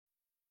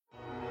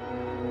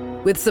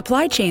With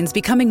supply chains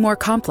becoming more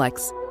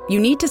complex, you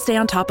need to stay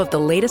on top of the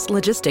latest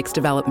logistics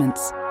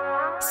developments.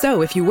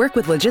 So if you work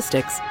with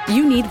logistics,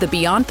 you need the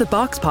Beyond the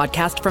Box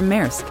podcast from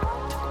Maersk.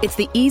 It's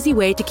the easy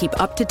way to keep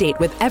up to date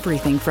with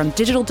everything from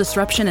digital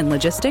disruption in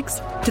logistics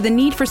to the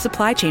need for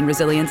supply chain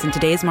resilience in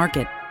today's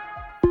market.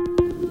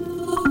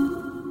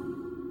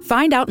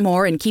 Find out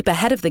more and keep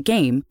ahead of the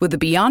game with the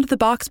Beyond the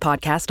Box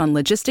podcast on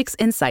logistics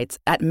insights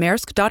at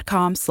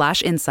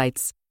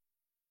maersk.com/insights.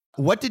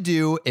 What to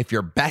do if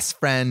your best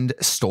friend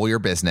stole your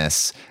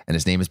business and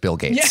his name is Bill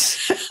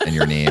Gates and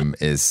your name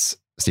is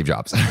Steve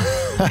Jobs.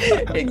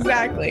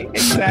 Exactly.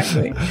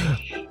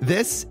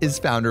 This is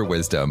Founder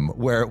Wisdom,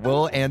 where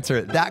we'll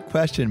answer that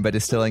question by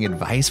distilling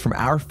advice from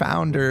our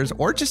founders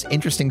or just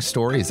interesting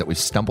stories that we've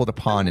stumbled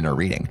upon in our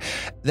reading.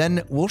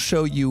 Then we'll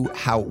show you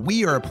how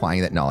we are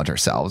applying that knowledge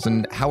ourselves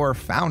and how our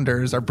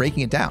founders are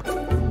breaking it down.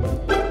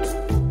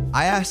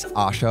 I asked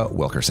Asha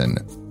Wilkerson,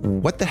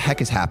 what the heck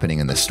is happening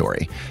in this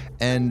story?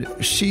 And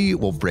she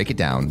will break it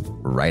down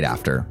right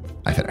after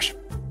I finish.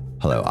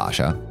 Hello,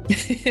 Asha.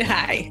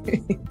 Hi.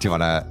 Do you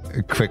want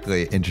to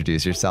quickly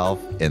introduce yourself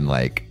in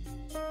like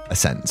a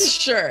sentence?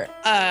 Sure.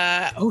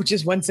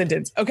 Just one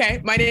sentence.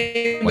 Okay. My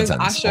name is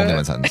Asha. Only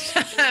one sentence.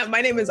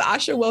 My name is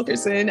Asha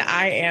Wilkerson.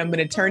 I am an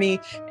attorney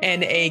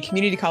and a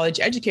community college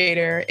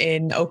educator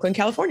in Oakland,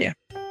 California.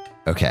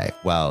 Okay.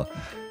 Well,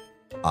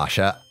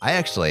 Asha, I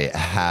actually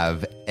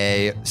have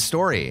a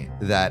story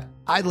that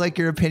I'd like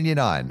your opinion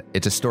on.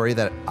 It's a story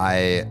that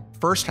I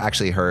first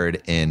actually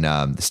heard in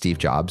the Steve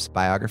Jobs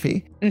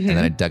biography, and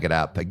then I dug it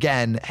up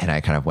again and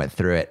I kind of went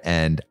through it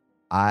and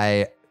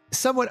I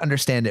somewhat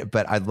understand it,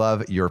 but I'd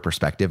love your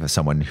perspective as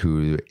someone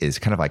who is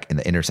kind of like in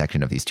the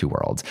intersection of these two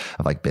worlds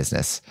of like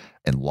business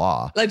and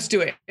law. Let's do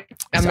it.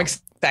 I'm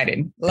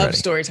excited. Love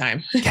story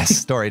time. Yes,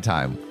 story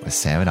time with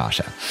Sam and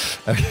Asha.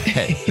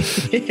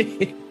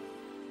 Okay.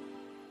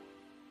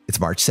 It's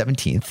March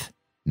 17th,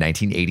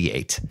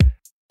 1988.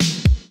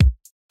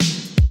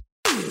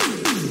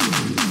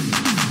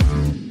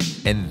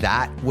 And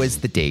that was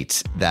the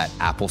date that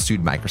Apple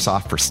sued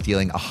Microsoft for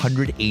stealing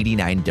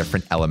 189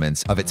 different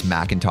elements of its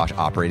Macintosh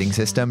operating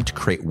system to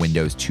create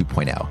Windows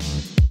 2.0.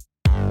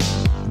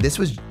 This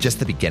was just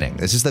the beginning.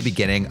 This is the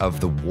beginning of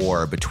the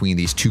war between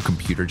these two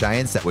computer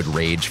giants that would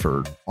rage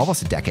for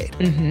almost a decade.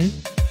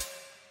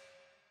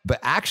 But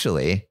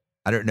actually,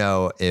 I don't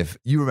know if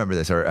you remember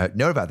this or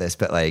know about this,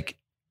 but like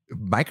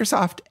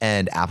Microsoft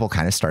and Apple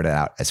kind of started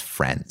out as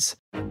friends.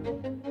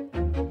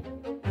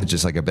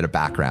 Just like a bit of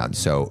background.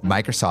 So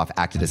Microsoft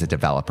acted as a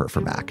developer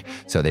for Mac.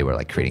 So they were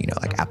like creating,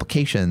 like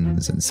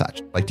applications and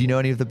such. Like, do you know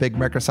any of the big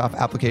Microsoft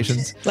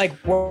applications? Like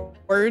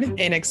Word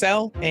and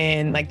Excel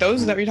and like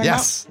those that you're talking about?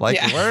 Yes, like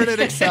Word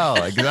and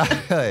Excel.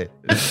 Exactly.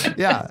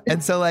 Yeah.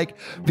 And so like,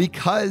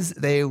 because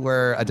they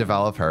were a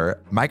developer,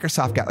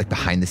 Microsoft got like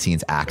behind the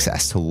scenes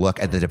access to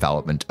look at the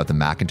development of the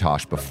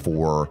Macintosh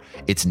before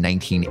its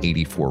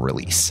 1984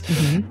 release.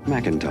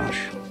 Macintosh,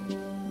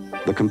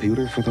 the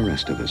computer for the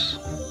rest of us.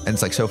 And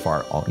it's like, so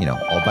far, all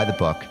by the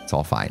book, it's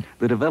all fine.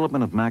 The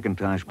development of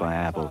Macintosh by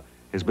Apple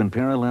has been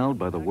paralleled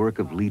by the work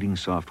of leading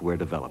software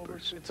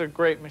developers. It's a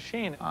great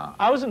machine.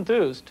 I was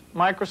enthused.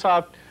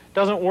 Microsoft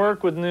doesn't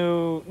work with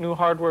new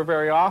hardware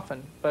very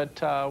often, but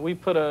we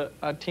put a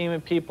team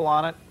of people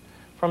on it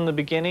from the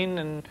beginning,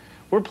 and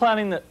we're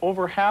planning that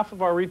over half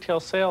of our retail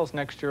sales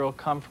next year will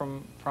come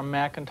from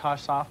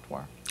Macintosh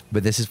software.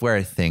 But this is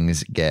where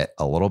things get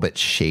a little bit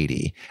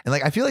shady. And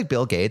like, I feel like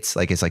Bill Gates,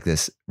 like, is like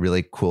this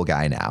really cool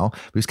guy now.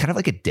 He was kind of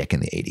like a dick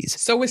in the 80s.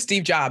 So was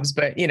Steve Jobs,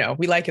 but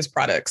we like his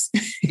products.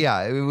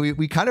 Yeah.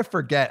 We kind of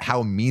forget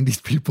how mean these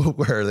people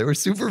were. They were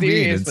super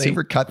mean and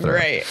super cutthroat.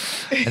 Right.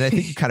 And I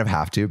think you kind of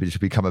have to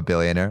become a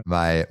billionaire.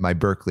 My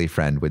Berkeley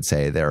friend would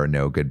say there are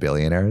no good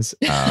billionaires.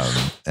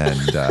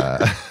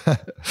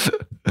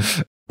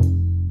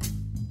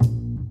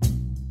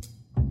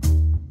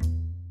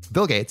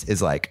 Bill Gates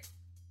is like,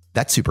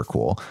 that's super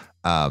cool.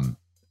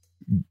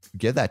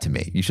 Give that to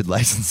me. You should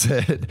license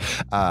it.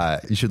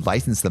 You should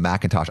license the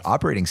Macintosh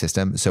operating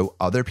system so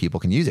other people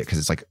can use it because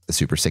it's like a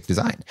super sick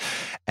design.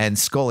 And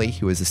Scully,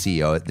 who was the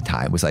CEO at the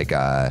time, was like,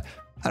 I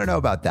don't know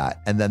about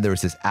that. And then there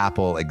was this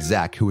Apple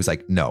exec who was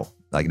like, no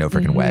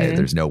freaking way.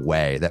 There's no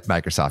way that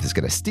Microsoft is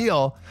going to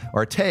steal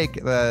or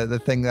take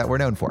the thing that we're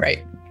known for.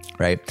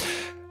 Right.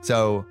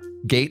 So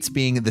Gates,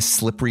 being the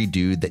slippery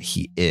dude that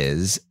he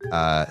is,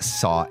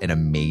 saw an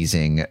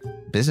amazing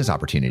business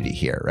opportunity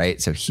here, right?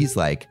 So he's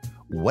like,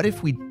 what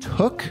if we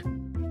took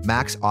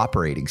Mac's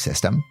operating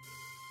system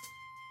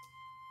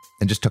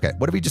and just took it?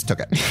 What if we just took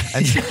it?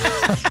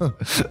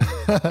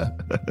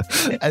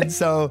 And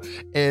so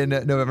in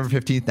November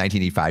 15th,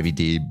 1985, he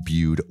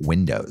debuted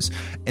Windows.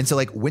 And so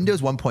like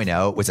Windows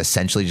 1.0 was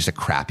essentially just a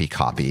crappy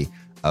copy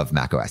of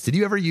macOS. Did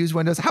you ever use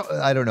Windows?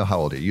 I don't know how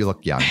old are you. You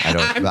look young.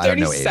 I'm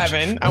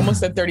 37. I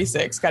almost at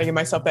 36. Got to give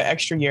myself that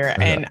extra year.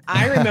 And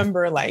I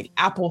remember like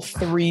Apple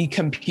III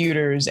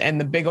computers and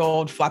the big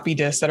old floppy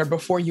disks that are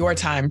before your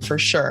time for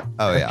sure.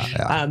 Oh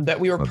yeah.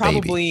 That we were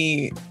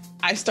probably.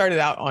 I started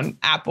out on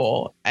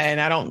Apple, and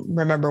I don't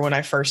remember when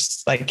I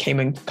first like came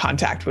in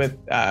contact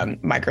with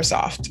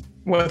Microsoft.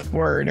 with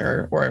Word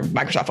or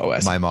Microsoft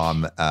OS. My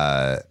mom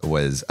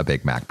was a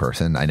big Mac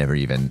person. I never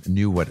even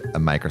knew what a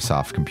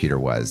Microsoft computer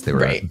was. They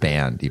were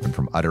banned even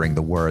from uttering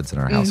the words in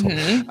our household.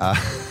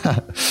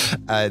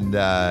 And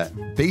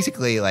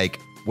basically, like,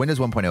 Windows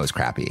 1.0 is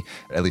crappy,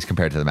 at least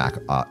compared to the Mac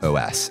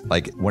OS.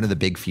 Like, one of the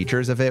big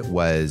features of it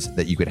was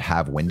that you could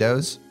have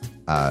Windows,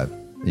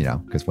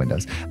 because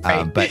Windows.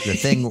 But the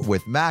thing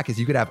with Mac is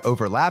you could have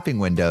overlapping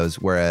windows,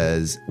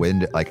 whereas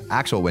like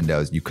actual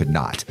Windows, you could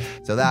not.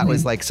 So that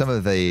was like some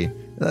of the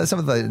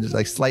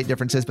like slight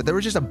differences, but there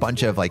was just a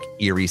bunch of like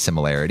eerie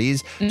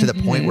similarities to the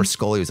point where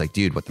Scully was like,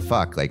 dude, what the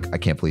fuck? Like, I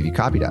can't believe you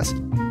copied us.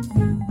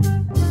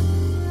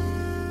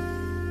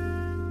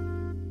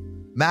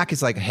 Mac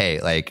is like,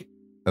 hey, like,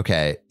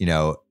 okay,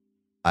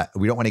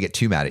 we don't want to get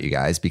too mad at you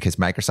guys because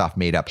Microsoft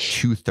made up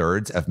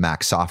 2/3 of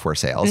Mac software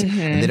sales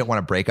and they don't want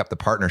to break up the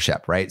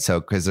partnership, right? So,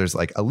 because there's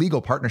like a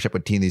legal partnership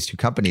between these two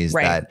companies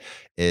that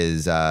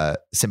is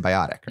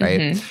symbiotic,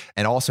 right?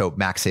 And also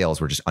Mac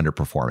sales were just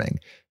underperforming.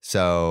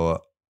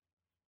 So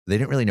they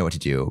didn't really know what to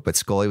do, but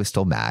Scully was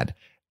still mad.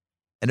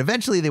 And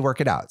eventually they work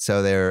it out.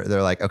 So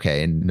they're like,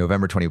 okay, in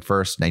November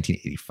 21st,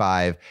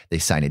 1985, they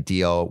sign a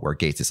deal where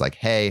Gates is like,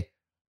 hey,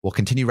 we'll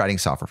continue writing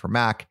software for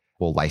Mac.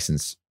 We'll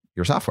license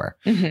your software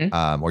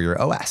or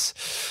your OS,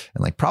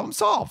 and like, problem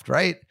solved,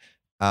 right?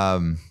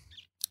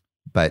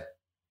 But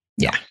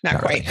yeah, not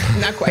quite.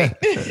 Not quite.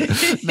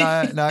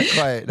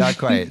 not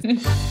quite.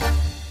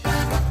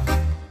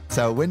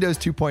 So Windows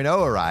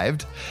 2.0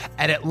 arrived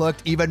and it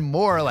looked even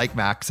more like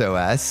Mac's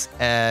OS,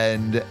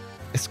 and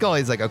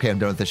Scully's like, okay, I'm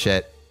done with this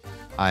shit.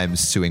 I'm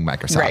suing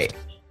Microsoft. Right.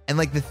 And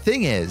like, the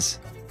thing is,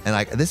 and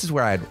like, this is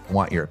where I'd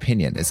want your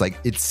opinion, is like,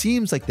 it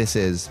seems like this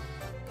is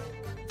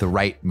the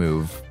right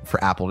move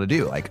for Apple to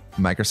do. Like,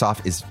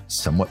 Microsoft is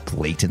somewhat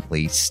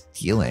blatantly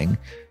stealing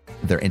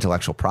their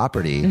intellectual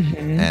property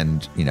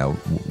and,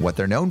 what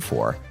they're known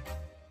for.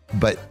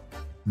 But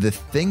the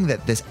thing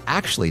that this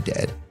actually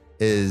did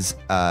is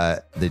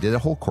they did a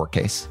whole court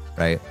case,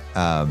 right?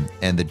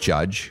 And the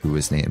judge, who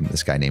was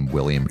this guy named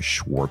William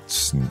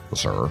Schwartz,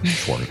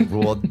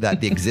 ruled that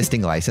the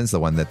existing license,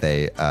 the one that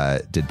they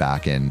did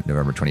back in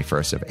November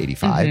 21st of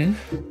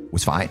 85,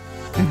 was fine.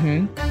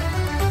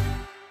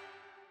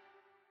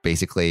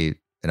 Basically,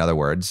 in other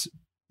words,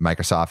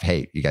 Microsoft,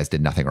 hey, you guys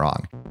did nothing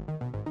wrong.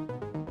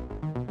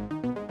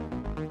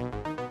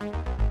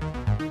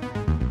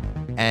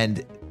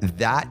 And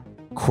that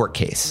court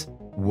case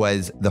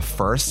was the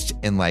first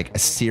in like a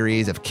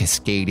series of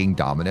cascading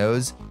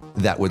dominoes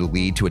that would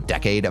lead to a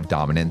decade of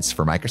dominance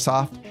for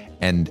Microsoft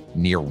and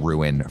near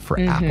ruin for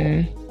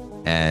Apple.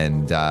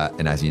 And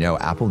as you know,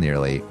 Apple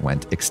nearly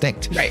went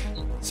extinct. Right.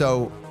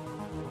 So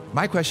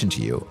my question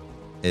to you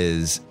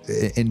is,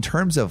 in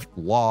terms of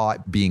law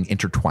being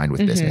intertwined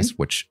with business,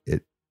 which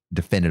it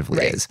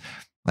definitively is,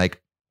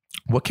 like,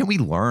 what can we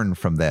learn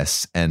from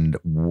this? And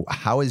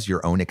how has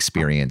your own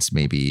experience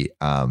maybe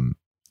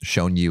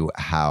shown you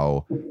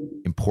how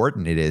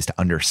important it is to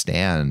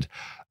understand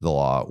the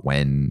law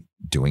when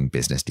doing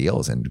business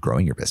deals and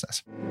growing your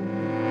business?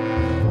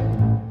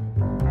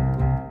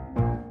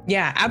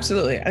 Yeah,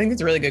 absolutely. I think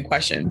it's a really good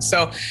question.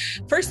 So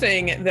first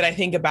thing that I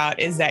think about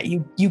is that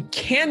you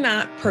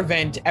cannot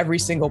prevent every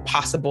single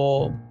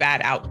possible bad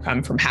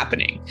outcome from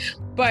happening,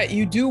 but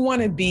you do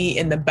want to be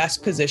in the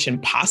best position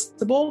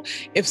possible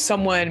if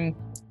someone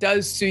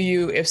does sue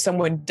you, if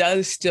someone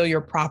does steal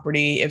your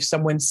property, if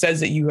someone says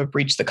that you have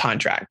breached the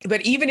contract.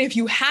 But even if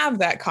you have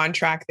that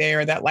contract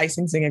there, that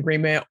licensing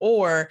agreement,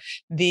 or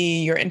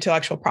your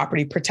intellectual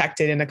property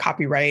protected in a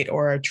copyright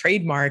or a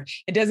trademark,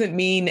 it doesn't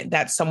mean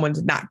that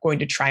someone's not going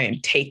to try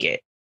and take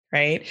it.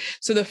 Right.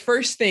 So the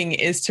first thing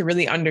is to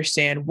really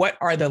understand what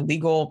are the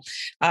legal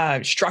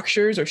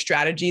structures or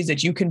strategies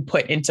that you can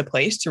put into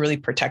place to really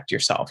protect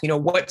yourself.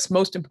 What's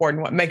most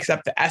important, what makes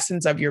up the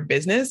essence of your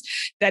business.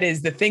 That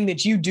is the thing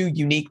that you do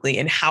uniquely,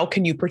 and how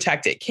can you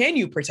protect it? Can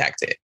you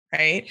protect it?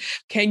 Right?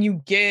 Can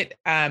you get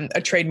a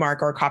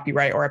trademark or a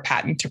copyright or a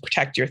patent to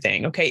protect your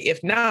thing? Okay.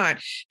 If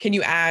not, can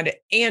you add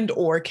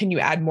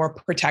more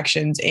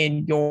protections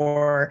in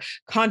your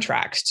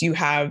contracts? Do you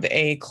have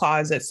a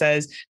clause that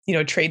says,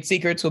 trade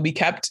secrets will be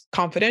kept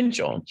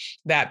confidential,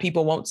 that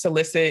people won't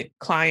solicit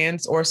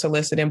clients or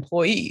solicit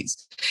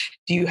employees?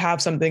 Do you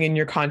have something in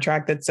your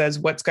contract that says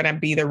what's going to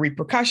be the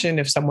repercussion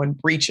if someone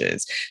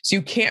breaches? So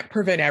you can't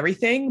prevent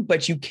everything,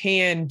 but you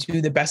can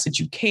do the best that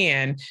you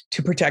can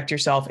to protect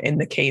yourself in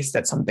the case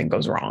that something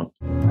goes wrong.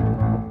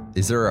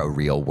 Is there a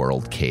real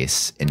world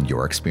case in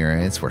your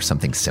experience where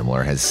something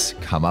similar has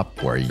come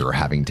up, where you're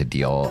having to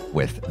deal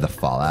with the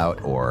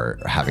fallout or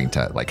having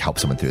to like help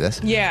someone through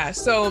this? Yeah.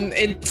 So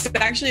it's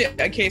actually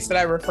a case that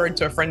I referred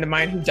to a friend of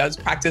mine who does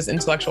practice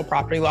intellectual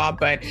property law,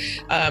 but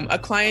a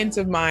client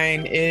of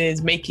mine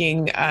is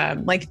making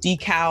like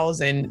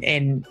decals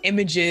and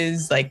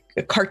images, like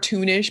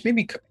cartoonish,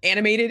 maybe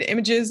animated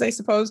images, I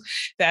suppose,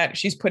 that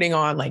she's putting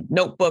on like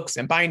notebooks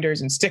and binders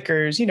and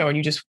stickers, and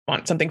you just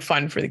want something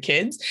fun for the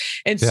kids.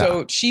 And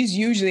so she's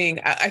using,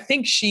 I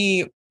think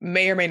she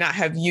may or may not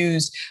have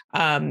used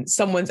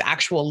someone's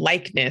actual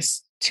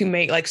likeness to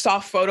make like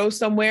soft photos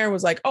somewhere and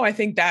was like, oh, I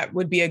think that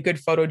would be a good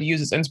photo to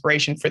use as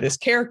inspiration for this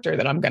character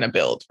that I'm going to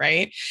build.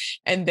 Right.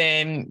 And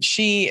then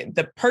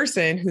the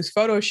person whose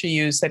photo she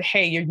used said,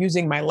 hey, you're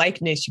using my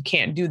likeness. You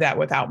can't do that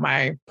without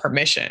my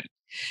permission.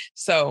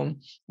 So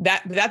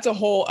that's a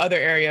whole other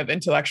area of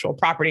intellectual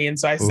property. And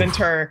so I sent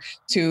her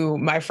to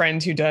my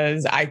friend who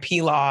does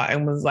IP law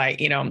and was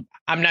like,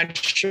 I'm not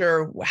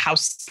sure how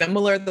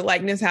similar the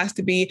likeness has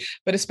to be,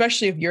 but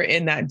especially if you're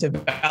in that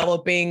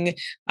developing,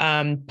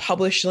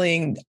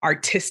 publishing,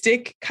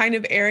 artistic kind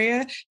of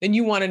area, then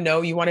you want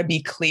to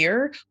be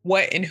clear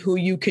what and who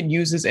you can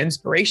use as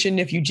inspiration.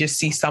 If you just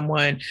see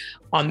someone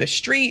on the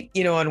street,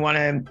 and want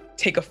to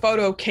take a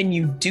photo, can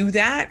you do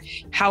that?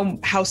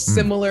 How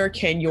similar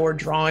can your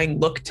drawing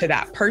look to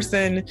that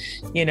person?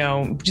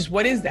 Just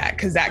what is that?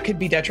 Because that could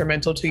be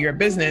detrimental to your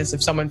business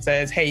if someone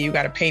says, hey, you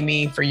got to pay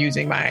me for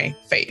using my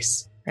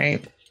face,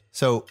 right?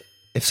 So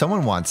if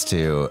someone wants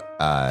to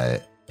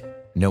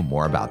know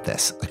more about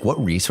this, like what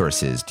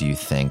resources do you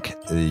think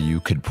you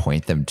could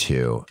point them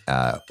to?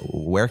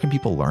 Where can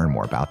people learn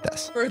more about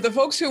this? For the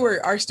folks who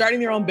are starting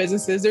their own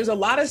businesses, there's a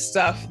lot of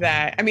stuff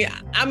that,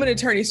 I'm an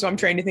attorney, so I'm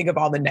trained to think of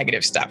all the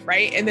negative stuff,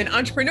 right? And then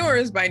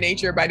entrepreneurs by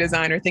nature, by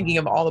design, are thinking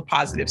of all the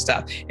positive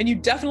stuff. And you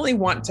definitely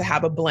want to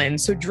have a blend.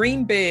 So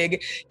dream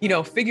big,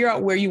 figure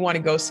out where you want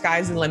to go,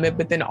 sky's the limit,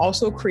 but then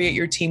also create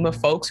your team of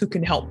folks who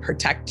can help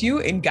protect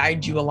you and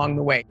guide you along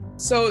the way.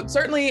 So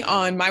certainly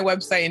on my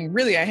website, and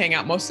really I hang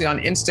out mostly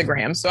on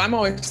Instagram. So I'm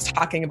always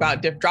talking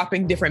about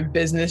dropping different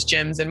business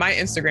gems. And my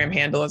Instagram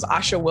handle is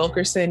Asha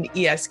Wilkerson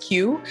ESQ.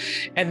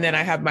 And then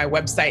I have my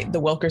website, the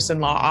Wilkerson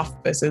Law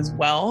Office as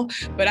well.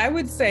 But I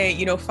would say,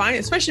 find,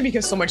 especially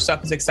because so much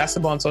stuff is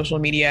accessible on social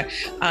media,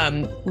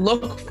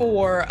 look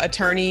for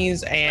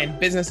attorneys and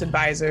business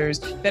advisors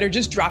that are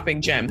just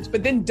dropping gems,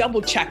 but then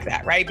double check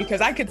that, right?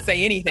 Because I could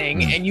say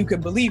anything and you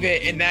could believe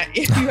it. And that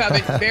if you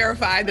haven't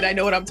verified that I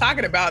know what I'm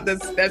talking about,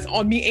 that's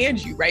on me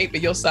and you, right?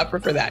 But you'll suffer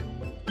for that.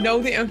 Know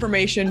the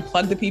information,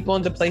 plug the people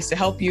into place to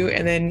help you,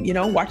 and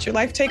then, watch your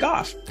life take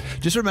off.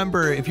 Just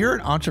remember, if you're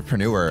an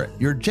entrepreneur,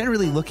 you're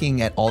generally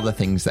looking at all the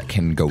things that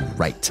can go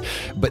right,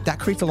 but that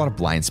creates a lot of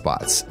blind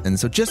spots. And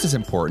so just as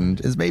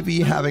important is maybe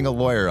having a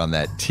lawyer on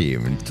that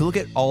team to look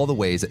at all the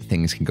ways that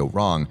things can go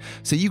wrong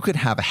so you could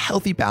have a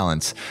healthy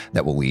balance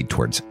that will lead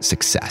towards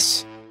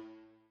success.